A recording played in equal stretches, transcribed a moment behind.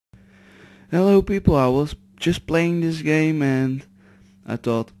Hello people, I was just playing this game and I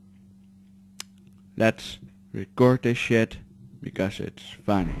thought, let's record this shit because it's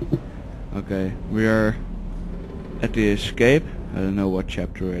funny. Okay, we are at the escape. I don't know what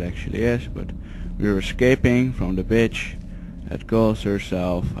chapter it actually is, but we're escaping from the bitch that calls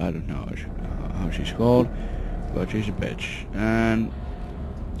herself, I don't know how she's called, but she's a bitch. And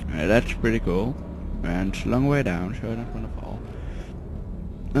that's pretty cool. And it's a long way down, so I don't want to fall.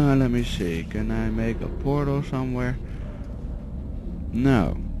 Let me see, can I make a portal somewhere?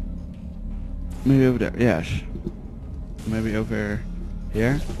 No. Maybe over there, yes. Maybe over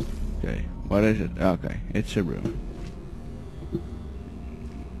here? Okay, what is it? Okay, it's a room.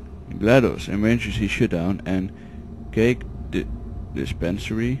 GLaDOS emergency shutdown and cake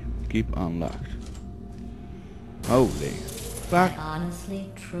dispensary keep unlocked. Holy fuck. I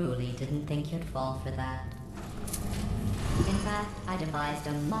honestly, truly didn't think you'd fall for that. In fact, I devised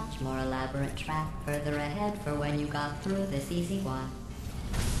a much more elaborate trap further ahead for when you got through this easy one.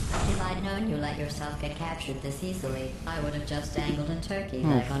 If I'd known you let yourself get captured this easily, I would have just dangled a turkey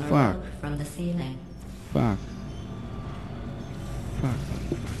leg on a rope from the ceiling. Fuck.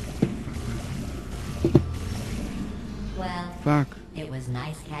 Well, Fuck. it was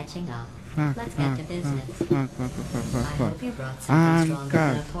nice catching up. Fuck. Let's get to business. Fuck. I hope you brought something stronger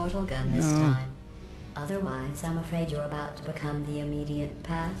than a portal gun this time. Otherwise, I'm afraid you're about to become the immediate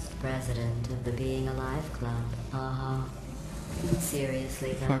past president of the Being Alive Club.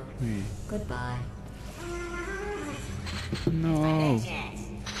 Seriously, though. Fuck me. Goodbye. No.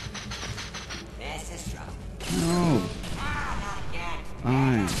 No.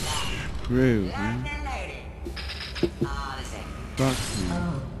 I'm screwed, man. Fuck me.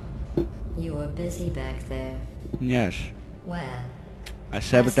 Oh, you were busy back there. Yes. Well, I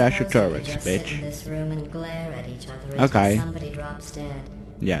sabotage your I suppose we turrets, could just sit in bitch. this room and glare at each other Okay. until somebody drops dead.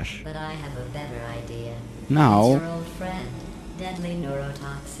 Yes. But I have a better idea. No. It's your old friend, deadly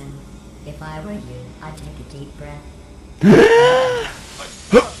neurotoxin. If I were you, I'd take a deep breath.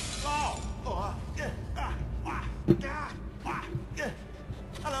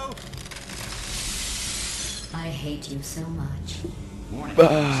 Hello. I hate you so much.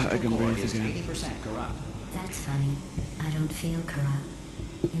 I can breathe again. 80% corrupt. That's funny. I don't feel corrupt.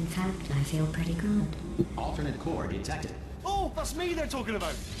 In fact, I feel pretty good. Alternate core detected. Oh, that's me they're talking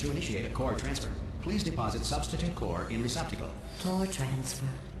about. To initiate a core transfer, please deposit substitute core in receptacle. Core transfer.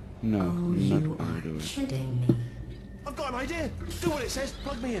 No, Oh, I'm you not gonna are do it. kidding me. I've got an idea. Do what it says.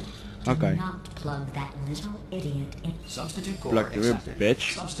 Plug me in. Okay. Do not plug that little idiot in. Substitute core Plug the rib, accepted.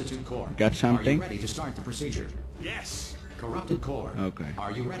 bitch. Substitute core. Got something? Are you ready to start the procedure? Yes. Corrupted core. Okay.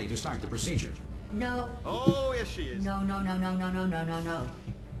 Are you ready to start the procedure? No. Oh, yes she is. No.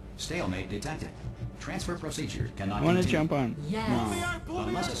 Stalemate detected. Transfer procedure I cannot wanna continue. jump on. Yes. Pull me out. Pull me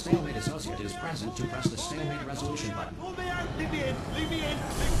Unless out. a stalemate associate is present to press the stalemate resolution button. Pull me out. Leave me in. Leave me in.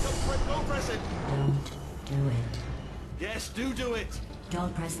 Don't press it. Don't do it. Yes, do it.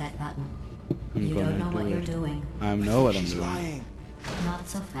 Don't press that button. I'm You gonna don't know do what it. you're doing. I know what I'm She's doing. lying. Not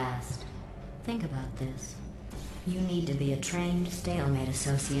so fast. Think about this. You need to be a trained stalemate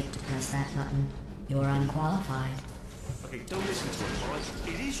associate to press that button. You're unqualified. Okay, don't listen to it, alright?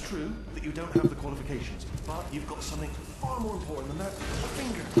 It is true that you don't have the qualifications, but you've got something far more important than that. A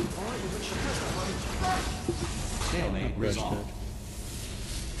finger, alright, with which you press that button. Stalemate resolved.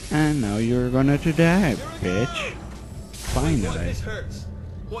 And now you're gonna die, bitch. What if Finally. this hurts?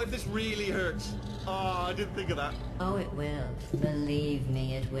 What if this really hurts? Ah, I didn't think of that. Oh, it will. Believe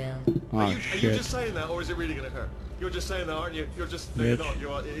me, it will. Are Oh you shit. just saying that, or is it really going to hurt? You're just saying that, aren't you? You're just... No, you're Bitch. not. You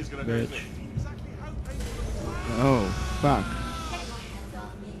are, it is going to hurt, isn't Bitch. it? Exactly how painful... Oh, fuck.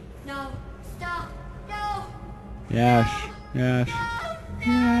 No, stop, no! Yes. Yeah.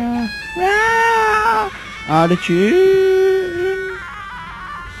 Ah, the tune.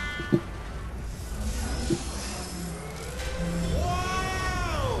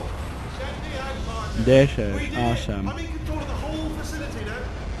 Wow! Check me out, partner. This We is did it. awesome. I'm in control of the whole facility now.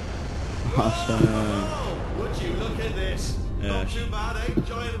 Awesome. Oh, would you look at this? Not Yes. too bad, eh?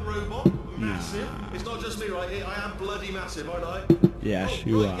 Giant robot, massive. It's not just me, right? I am bloody massive, aren't I? Yes, Oh,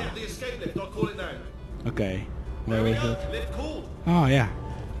 you right, are. Yeah, the escape lift. I'll call it now. Okay. There Where we is go. it? Lift called. Oh yeah.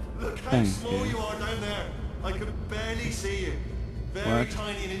 Look how Thank small you. you are down there. I can barely see you. Very What?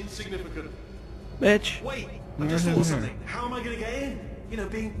 tiny and insignificant. Bitch. Wait, I Where's just it thought here? something. How am I going to get in? You know,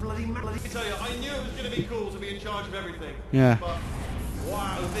 being bloody mad. I tell you, I knew it was going to be cool to be in charge of everything. Yeah. But,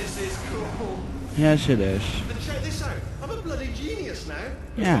 wow, this is cool. Yes, it is. And check this out. I'm a bloody genius now.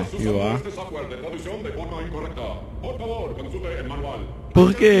 Yeah, you are. Este software de traducción de forma incorrecta. Por favor, consulte el manual. ¿Por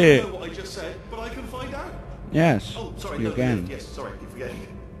I qué? don't know what I just said, but I can find out. Yes, Oh, sorry, you no, can. Yes, sorry, keep forgetting.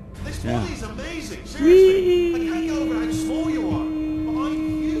 This Yeah. body's amazing, seriously. I can't get over how small you are. But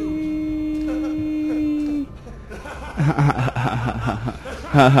I'm huge.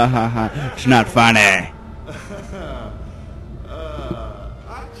 It's not funny. Actually,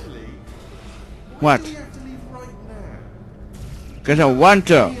 why What? do we have to leave right now? Because I want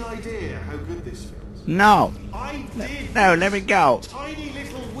to. Any idea how good this feels? No. I did. No, let me go. Tiny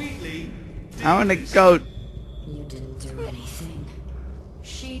little Wheatley. did I want to this. go. You didn't do anything.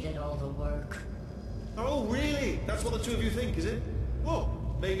 She did all the work. Oh, really? That's what the two of you think, is it? Well,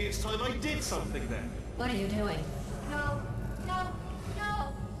 maybe it's time I did something then. What are you doing? No, no, no.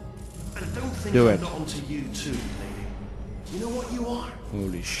 And don't think Do I'm it. not onto you too, lady. You know what you are?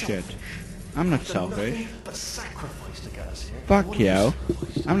 Holy shit. I'm not I've done selfish. nothing but sacrifice to get us here. Fuck What have you you.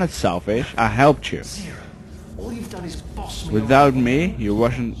 sacrificed? I'm not selfish. I helped you. Zero. All you've done is boss me Without around. me, you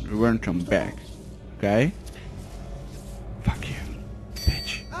weren't come back. Okay? Fuck you,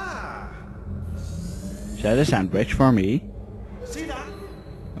 bitch. Ah, Is that a sandwich for me? see that?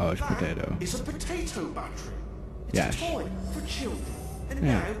 Oh, it's That potato. is a potato battery. It's Yes. a toy for children. And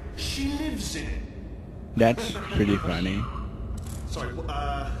Yeah. now she lives in it. That's pretty funny. Sorry,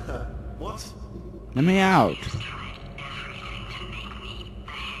 what? Let me out.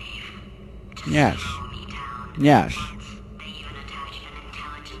 Yes. Yes. They even attached an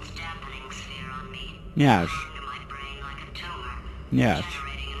intelligence dampening sphere on me. Yes. Into my brain like a tumor. Yes.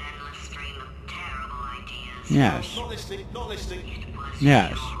 Generating an endless stream of terrible ideas. Yes. Not listening, not listening. It was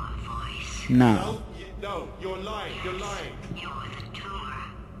Yes. your voice. No. No, you're lying, you're lying. You're the tumor.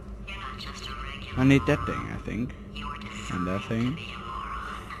 You're not just a regular. I need that thing, I think. You're designed And that thing. to be a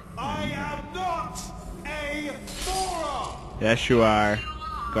moron. I am not a moron! Yes, you are.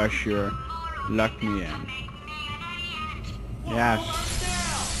 Cause you locked me in. Make me an idiot. Yes.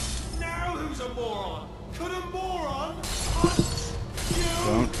 Now! Now who's a moron? Could a moron hunt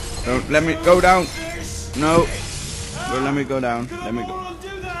you? Don't let me go down. This? No. Well, let me go down. Could Let a me go. moron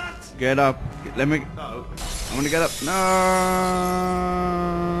do that? Get up. Let me. No. I want to get up. No.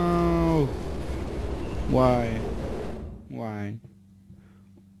 Why? Why?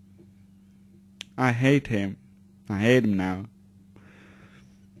 I hate him. I hate him now.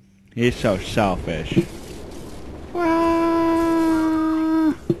 He's so selfish.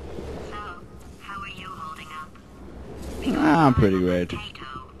 Wah. So, how are you holding up? I'm pretty great.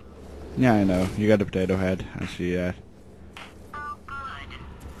 Potato. Yeah, I know. You got a potato head. I see that. Oh, good.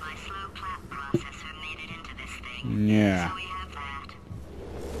 My slow clap processor made it into this thing. Yeah. So we have that.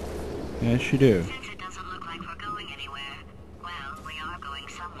 Yes, you do. Since it doesn't look like we're going anywhere, well, we are going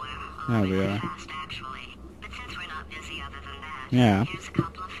somewhere. Yeah, we Really are. fast, actually. But since we're not busy other than that, Yeah. here's a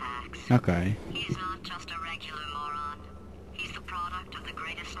couple of facts. Okay. He's not just a regular moron. He's the product of the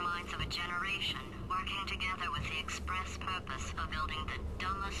greatest minds of a generation, working together with the express purpose of building the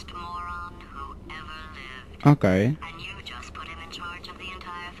dumbest moron who ever lived. Okay. And you just put him in charge of the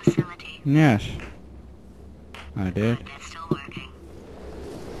entire facility. Yes. I did. But it's still working.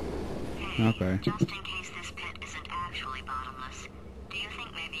 Hey, Okay. just in case this pit isn't actually bottomless, do you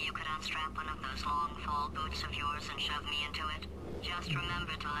think maybe you could unstrap one of those long fall boots of yours and shove me into it? Just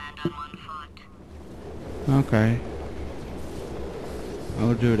remember to land on one foot. Okay. I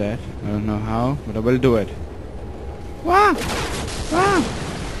will do that. I don't know how, but I will do it. Wow! Wow!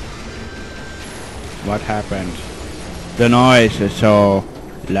 What happened? The noise is so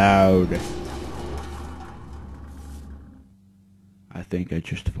loud. I think I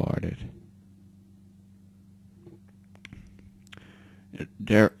just farted.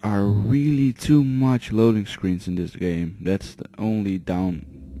 There are really too much loading screens in this game. That's the only down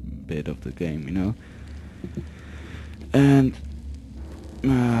bit of the game, you know? And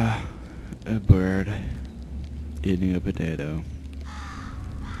a bird eating a potato.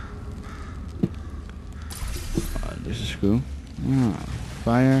 This is cool.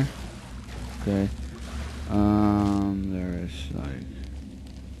 Fire. Okay. There is like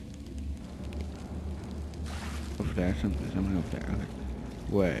over there something over there. Okay.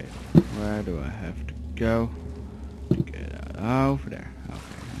 Wait, where do I have to go to get out? Over there. Okay,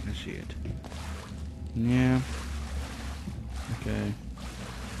 I can see it. Yeah. Okay.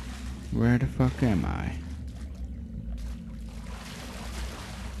 Where the fuck am I?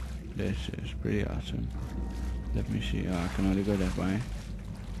 This is pretty awesome. Let me see. Oh, I can only go that way.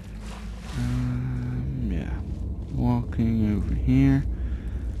 Yeah. Walking over here.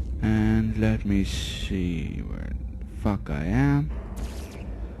 And let me see where the fuck I am.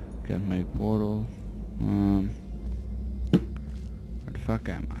 Can make portal. Where the fuck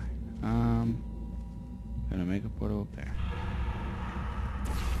am I? Gonna make a portal up there.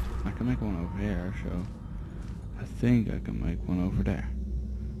 I can make one over here, so I think I can make one over there.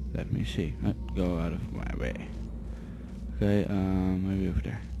 Let me see. Go out of my way. Okay, maybe over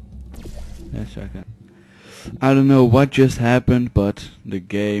there. Yes, I can. I don't know what just happened, but the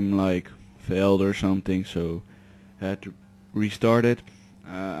game like failed or something, so I had to restart it.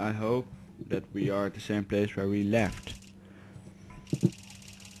 I hope that we are at the same place where we left.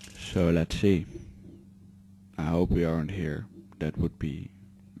 So let's see. I hope we aren't here. That would be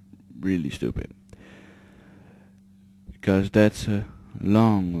really stupid. Because that's a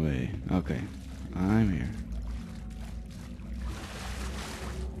long way. Okay, I'm here.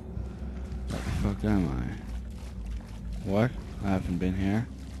 Where the fuck am I? What? I haven't been here.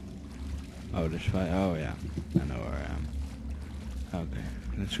 Oh, this fight. Oh yeah, I know where I am. Okay,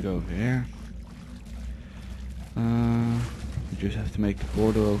 let's go over here. We just have to make the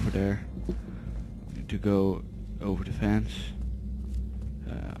portal over there. Need to go over the fence.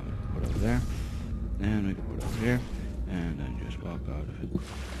 Put over there. And make the portal over here. And then just walk out of it.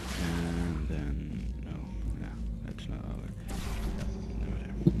 And then no, yeah, that's not over. Over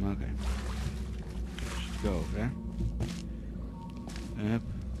there. Okay. Just go over there. Yep.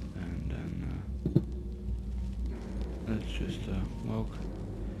 And then let's just walk.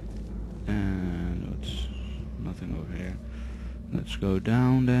 And it's nothing over here. Let's go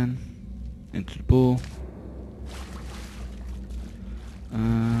down then into the pool. Let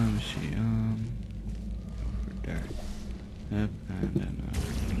me see. Over there. Yep. And then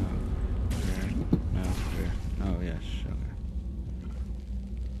no. There. No. There. Oh yes. Okay.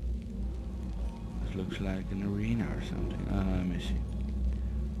 This looks like an arena or something. Let me see.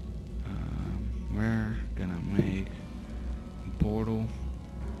 Where can I make a portal?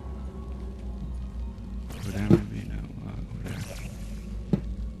 Over there maybe? No, over there.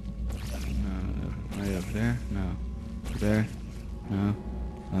 No, right over there? No. Over there? No.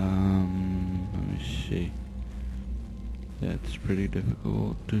 Let me see. That's pretty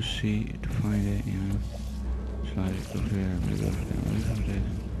difficult to see, to find it, you know. Slide it over there, maybe over there, maybe over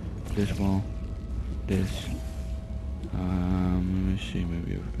this. This wall. This. Let me see,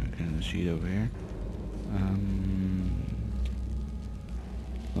 maybe I can see it over here.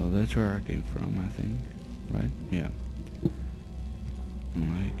 Well, that's where I came from, I think. Right? Yeah.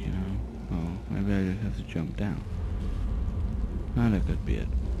 Like, you know, oh, maybe I just have to jump down. Oh, that could be it.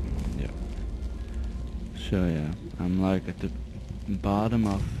 Yeah. So yeah, I'm like at the bottom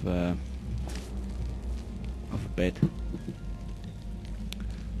of a bed.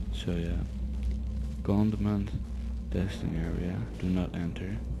 So yeah. Condiment testing area. Do not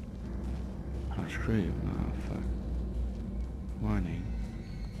enter. Oh, screw you. Oh, fuck. Warning.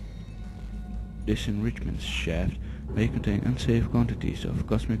 This enrichment shaft may contain unsafe quantities of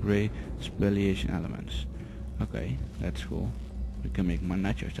cosmic ray spallation elements. Okay, that's cool. We can make more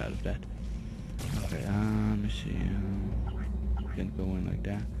nachos out of that. Okay, let me see. Can't go in like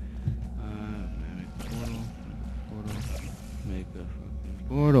that. Make a portal. Make a fucking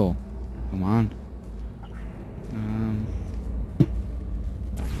portal. Come on.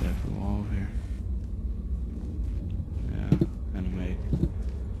 Let's go over here. Yeah, and make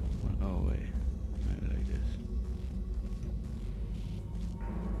one. Oh wait, maybe like this.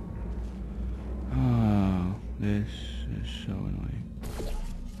 Oh, this is so annoying.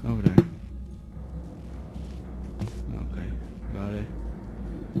 Over there. Okay, got it.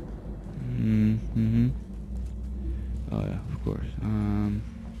 Oh yeah, of course. I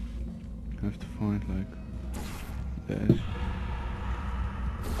have to find like this.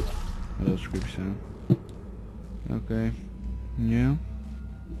 A little script sound. Okay. Yeah.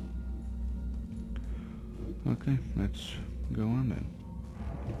 Okay, let's go on then.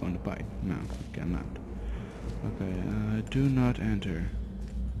 On the pipe. No, we cannot. Okay, do not enter.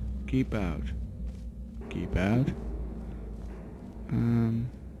 Keep out. Keep out.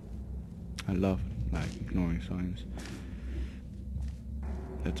 I love like ignoring signs.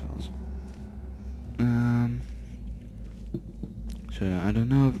 That's awesome. So I don't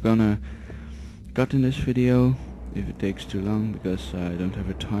know if I'm gonna cut in this video if it takes too long because I don't have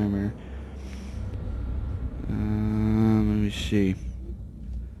a timer. Let me see.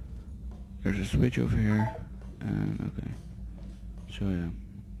 There's a switch over here, and okay. So yeah,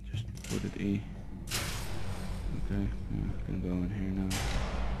 just put it E. Okay, yeah, I can go in here now.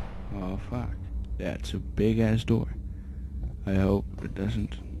 Oh fuck, that's a big ass door. I hope it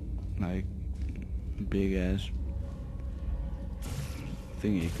doesn't like big ass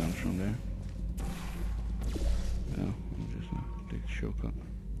thingy comes from there. No, I'm just gonna take the shortcut.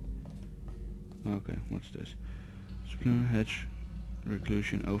 Okay, what's this? Splinter hatch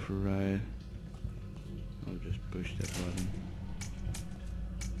reclusion override. I'll just push that button.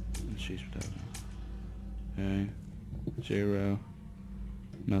 And see what happens. Okay, 0.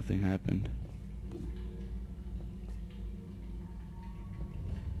 Nothing happened.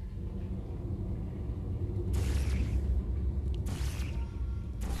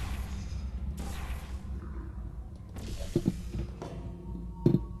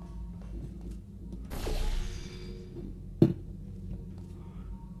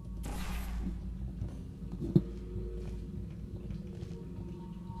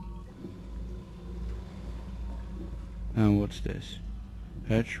 And what's this?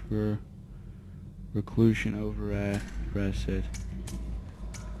 Hedge for reclusion over press it.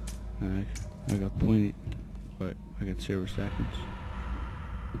 I got 20, but I got 0 seconds.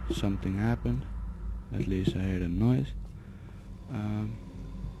 Something happened. At least I heard a noise. Let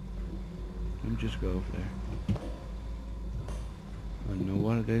me just go over there. I don't know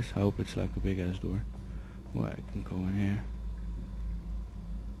what it is. I hope it's like a big ass door. Well, I can go in here.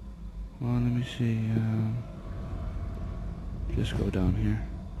 Well, let me see. Just go down here.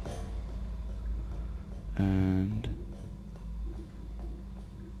 And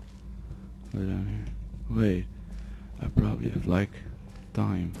go down here. Wait, I probably have like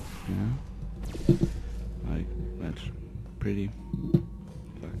time, you know? Like, that's pretty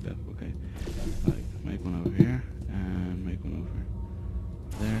fucked up. Okay, like make one over here and make one over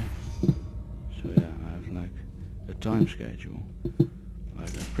there. So yeah, I have like a time schedule.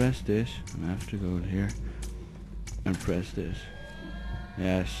 Like I press this and I have to go here and press this.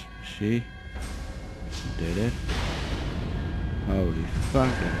 Yes, see? Did it? Holy fuck,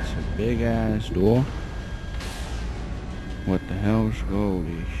 that's a big ass door. What the hell's,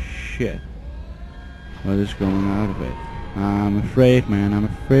 holy shit. What is going out of it? I'm afraid, man, I'm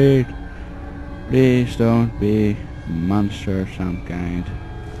afraid. Please don't be a monster of some kind.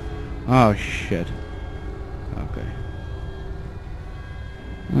 Oh shit. Okay.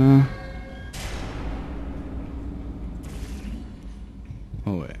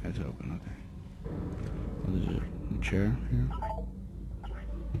 Oh wait, it's open, okay. What is it? A chair here?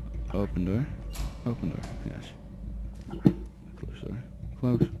 Open door? Open door, yes. Close door.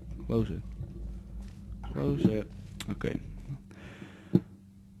 Close it. Close it. Okay.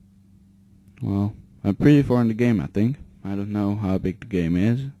 Well, I'm pretty far in the game, I think. I don't know how big the game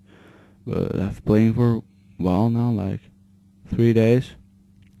is, but I've played for a while now, like 3 days,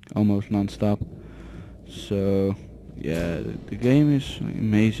 almost non-stop. So yeah, the game is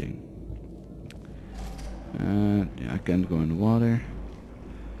amazing. Yeah, I can't go in the water.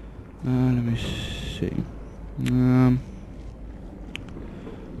 Let me see.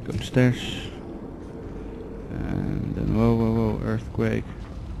 Go upstairs. And then whoa, earthquake.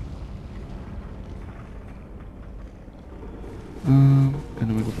 Can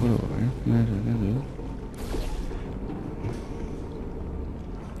I make a photo over here? Yes, I can do.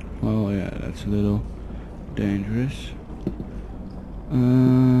 Oh yeah, that's a little dangerous.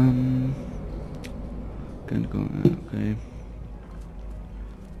 Can't go. Okay.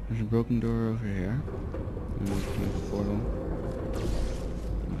 There's a broken door over here. Like a portal.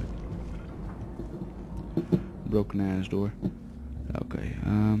 Broken ass door. Okay.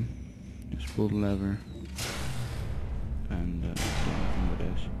 Just pull the lever. And nothing but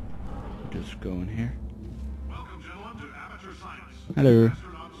this. Just go in here. Welcome, gentlemen, to Amateur Science. Hello.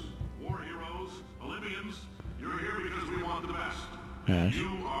 Astronauts, war heroes, Olympians, you're here because we want the best. Yes. You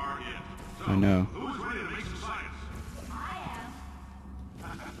are it. So, I know. who's ready to make some science?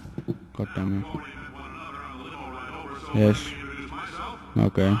 God damn it. We've already met one another on the limo ride over, so Yes. let me introduce myself.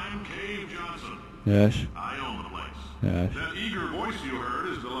 Okay. I'm Cave Johnson. Yes. I own the place. Yes. That eager voice you heard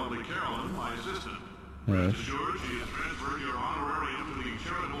is the lovely Carolyn, my assistant. Yes. Rest assured, she has transferred your honorarium to the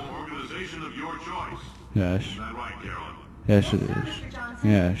charitable organization of your choice. Yes. Is that right, Carolyn? Yes, it is.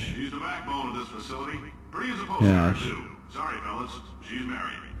 Yes. She's the backbone of this facility. Pretty as a postcard, Yes. too. Sorry, fellas. She's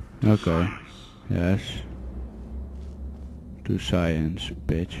married. Okay. Science. Yes. To science,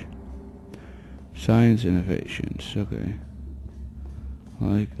 bitch. Science innovations. Okay.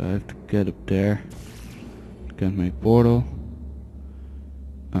 Like, I have to get up there. Can't make portal.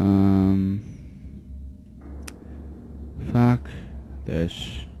 Fuck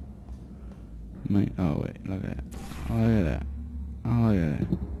this. Oh wait, look at that. Oh, look at that. Oh, look at that.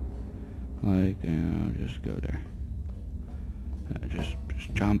 Like, I'll just go there. Just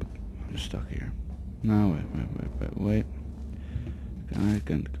jump. I'm stuck here. No, wait. I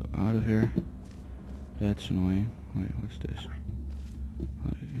can't go out of here. That's annoying. Wait, what's this?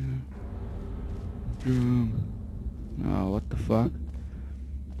 Oh, what the fuck?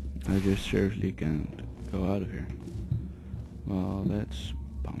 I just seriously can't go out of here. Well, that's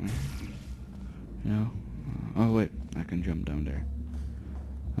bummer. You know? Oh wait, I can jump down there.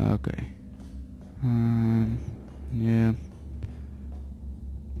 Okay. Yeah.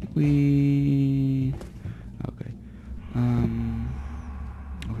 We okay.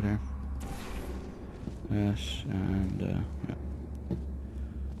 Over there. Yes, and yeah.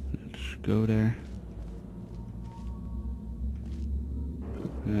 Let's go there.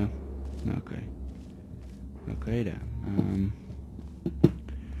 Yeah. Okay. Okay then.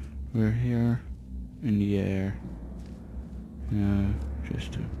 We're here in the air.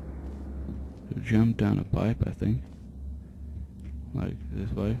 Just to jump down a pipe, I think. Like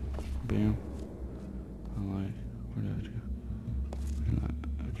this way. Bam. Like where do I go?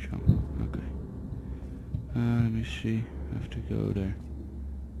 Jump. Okay. Let me see. I have to go there.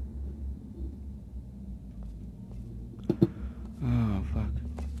 Oh fuck.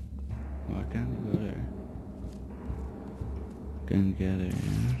 Well, I can't go there. Can't get it,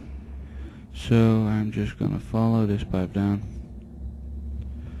 yeah. So I'm just gonna follow this pipe down.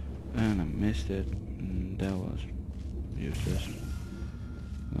 And I missed it. That was useless.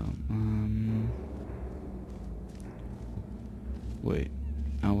 Well, wait.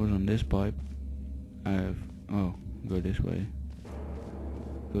 I was on this pipe. Oh, go this way.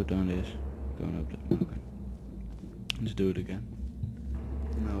 Go down this. Going up there. Okay. Let's do it again.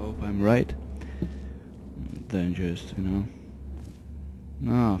 I hope I'm right. Then just,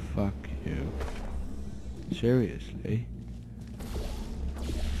 Oh, fuck you. Seriously?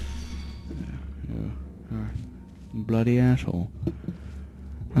 You are a bloody asshole.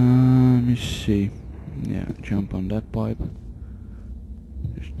 Let me see. Yeah, jump on that pipe.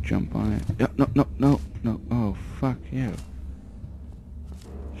 Just jump on it. Yeah, no. Oh, fuck you.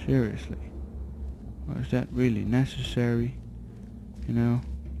 Seriously. Was that really necessary?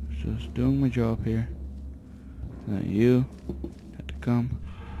 Just doing my job here. Then you had to come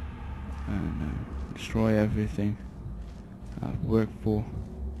and destroy everything I've worked for.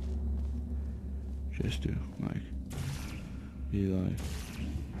 Just to, be like,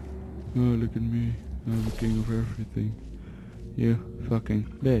 oh, look at me, I'm the king of everything. You fucking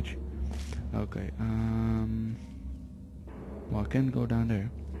bitch. Okay, well, I can't go down there.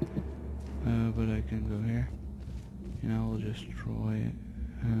 But I can go here. I'll just try it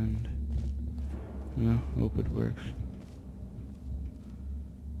and, hope it works.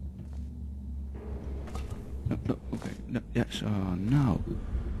 No, okay, no, yes, oh no.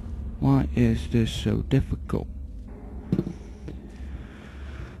 Why is this so difficult?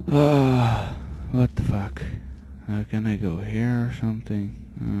 What the fuck? Can I go here or something?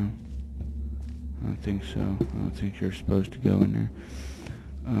 I don't think so. I don't think you're supposed to go in there.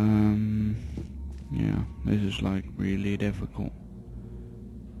 Yeah, this is really difficult.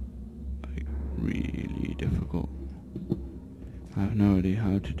 Really difficult. I have no idea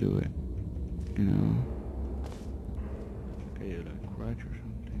how to do it. Can you crouch or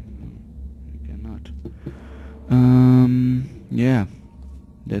something? No, you cannot. Yeah,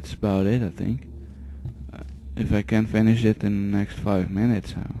 that's about it, I think. If I can finish it in the next 5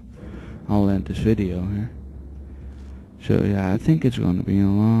 minutes, I'll end this video here. So yeah, I think it's gonna be a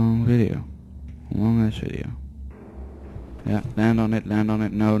long video. A long ass video. Yeah, land on it.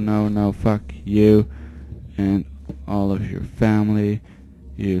 No, fuck you. And all of your family.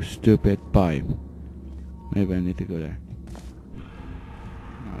 You stupid pipe. Maybe I need to go there.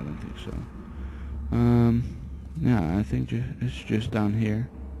 No, I don't think so. Yeah, I think it's just down here.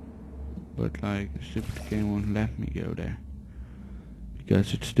 But the stupid game won't let me go there.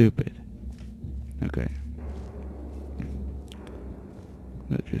 Because it's stupid. Okay.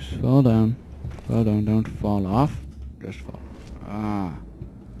 Let's just fall down. Fall down, don't fall off. Just fall.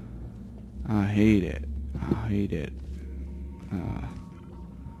 I hate it.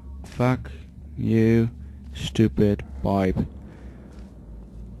 Fuck you, stupid pipe.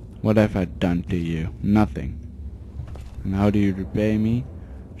 What have I done to you? Nothing. And how do you repay me?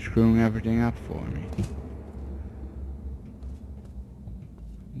 Screwing everything up for me.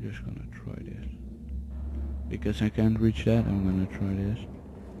 I'm just gonna try this. Because I can't reach that, I'm gonna try this.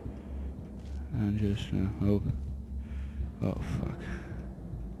 And just hope. Oh fuck.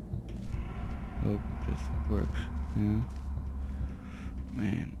 Hope this works. Yeah.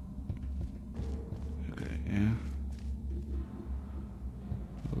 Man. Okay. Yeah.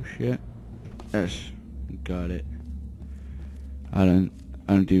 Oh shit. Yes. Got it. I don't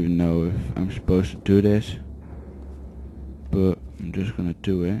even know if I'm supposed to do this, but I'm just gonna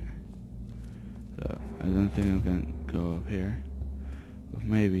do it. So I don't think I can go up here, but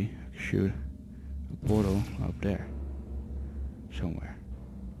maybe I can shoot a portal up there somewhere.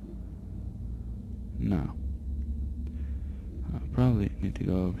 No, I probably need to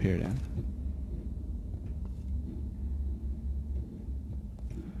go up here then.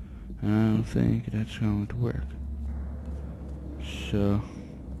 And I don't think that's going to work. So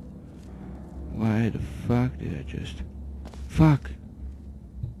Why the fuck did I just... Fuck!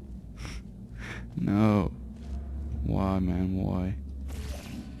 No. Why, man, why?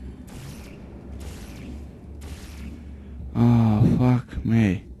 Oh, fuck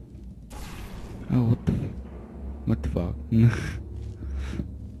me. Oh, what the fuck?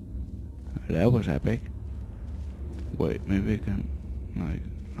 That was epic. Wait, maybe I can, like,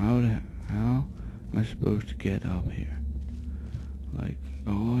 how the hell am I supposed to get up here? Like,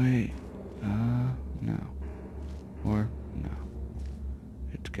 oh wait, no. Or, no.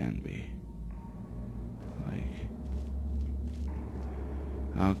 It can be. Like,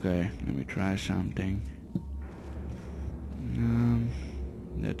 okay, let me try something.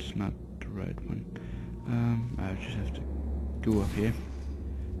 That's not the right one. I just have to go up here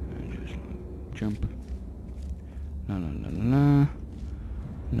and just jump. La la la la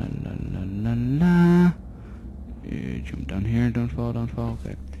la la la la la. Yeah, jump down here. Don't fall. Don't fall.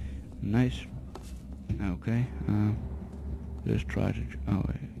 Okay, nice. Okay. Just try to. Oh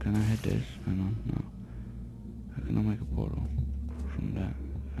wait, can I hit this? I don't know. I cannot make a portal from that.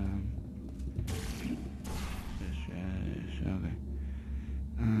 This. Okay.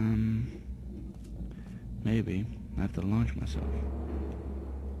 Maybe I have to launch myself.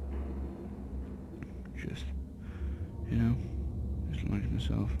 Just, you know, just launch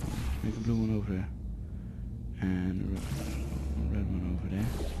myself. Make a blue one over there, and a red one over there.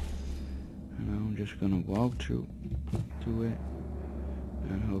 And I'm just gonna walk through to it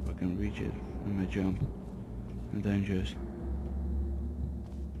and hope I can reach it in my jump, and then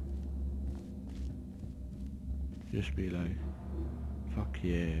just be like, fuck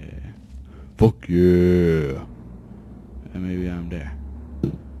yeah. Fuck yeah. And maybe I'm there.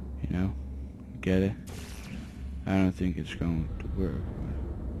 You know? Get it? I don't think it's going to work,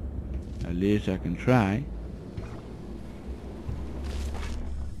 but at least I can try.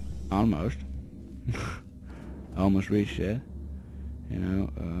 Almost. Almost reached it. You know,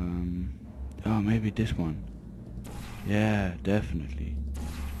 oh, maybe this one. Yeah, definitely.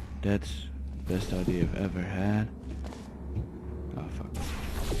 That's the best idea I've ever had. Oh, fuck.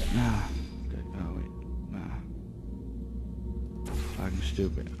 Nah. Oh, wait. Nah. Fucking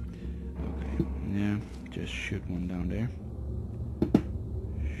stupid. Okay. Yeah. Just shoot one down there.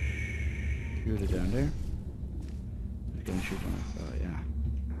 Shoot it down there. I can shoot one. Oh, yeah.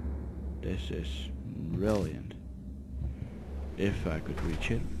 This is brilliant. If I could reach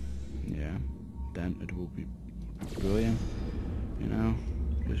it. Yeah. Then it will be brilliant. You know?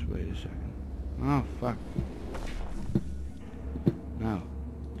 Just wait a second. Oh, fuck. No.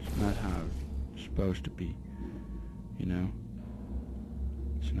 It's not how it's supposed to be. You know?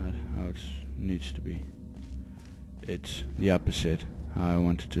 It's not how it needs to be. It's the opposite how I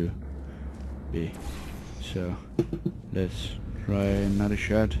want it to be. So, let's try another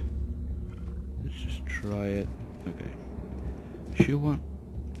shot. Let's just try it. Okay. Shoot one.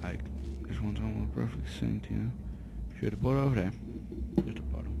 Like, this one's almost perfect synced, you know? Shoot the bottom over there. Just the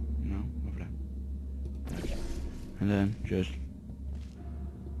bottom, you know? Over there. Nice. And then just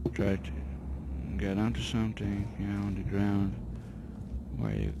try to get onto something, you know, on the ground.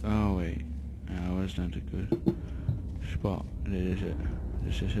 Where you... Oh, wait. I was not a good spot. This is it.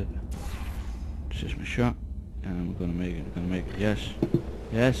 This is it. This is my shot. And I'm gonna make it. I'm gonna make it. Yes.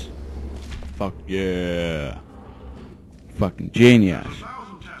 Yes. Fuck yeah. Fucking genius. There's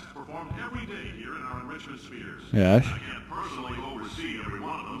 1,000 tests performed every day here in our enrichment spheres. Yes. I can't personally oversee every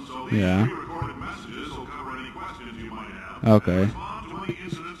one of them, so these Yeah. pre-recorded messages will cover any questions you might have. Okay. And respond to any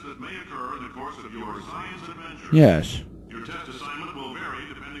incidents that may occur in the course of your science adventure. Yes. Your test assignment will vary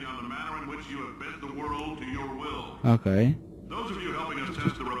depending on the manner in which you have bent the world to your will. Okay. Those of you helping us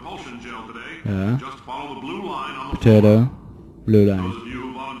test the repulsion gel today, Yeah. just follow the blue line on the Potato. floor. Blue Those line. of you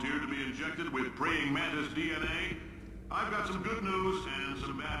who volunteered to be injected with praying mantis DNA, I've got some good news and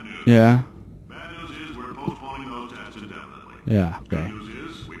some bad news. Yeah. Bad news is we're postponing those tests indefinitely. Yeah. Good Okay. news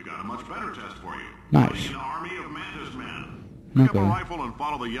is we've got a much better test for you. Nice. An army of mantis men. Pick up a Okay. rifle and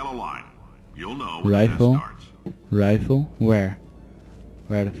follow the yellow line. You'll know when Rifle? the test starts. Rifle? Where?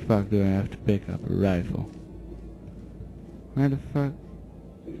 Where the fuck do I have to pick up a rifle? Where the fuck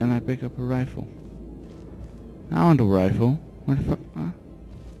can I pick up a rifle? I want a rifle. Where the fuck? Huh?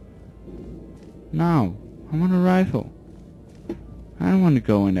 No. I want a rifle. I don't want to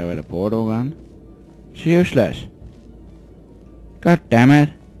go in there with a portal gun. It's useless. God damn it.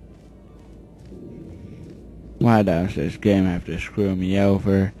 Why does this game have to screw me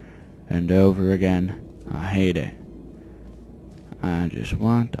over and over again? I hate it. I just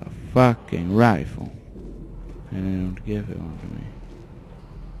want a fucking rifle. And they don't give it one to me.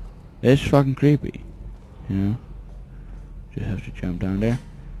 It's fucking creepy. You know? Just have to jump down there.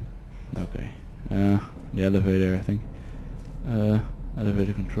 Okay. The elevator, I think.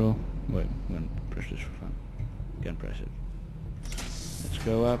 Elevator control. Wait, I'm gonna press this for fun. Can't press it. Let's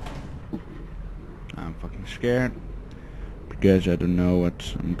go up. I'm fucking scared because I don't know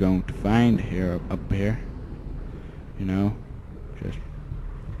what I'm going to find here up here. You know, just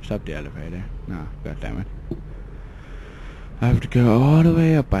stop the elevator. No, god damn it. I have to go all the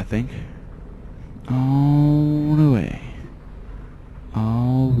way up, I think. All the way.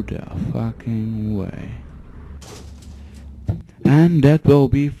 All the fucking way. And that will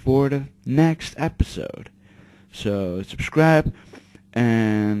be for the next episode. So subscribe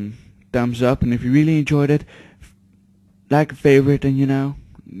and thumbs up, and if you really enjoyed it, like a favorite, and you know,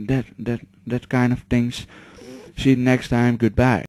 that kind of things. See you next time. Goodbye.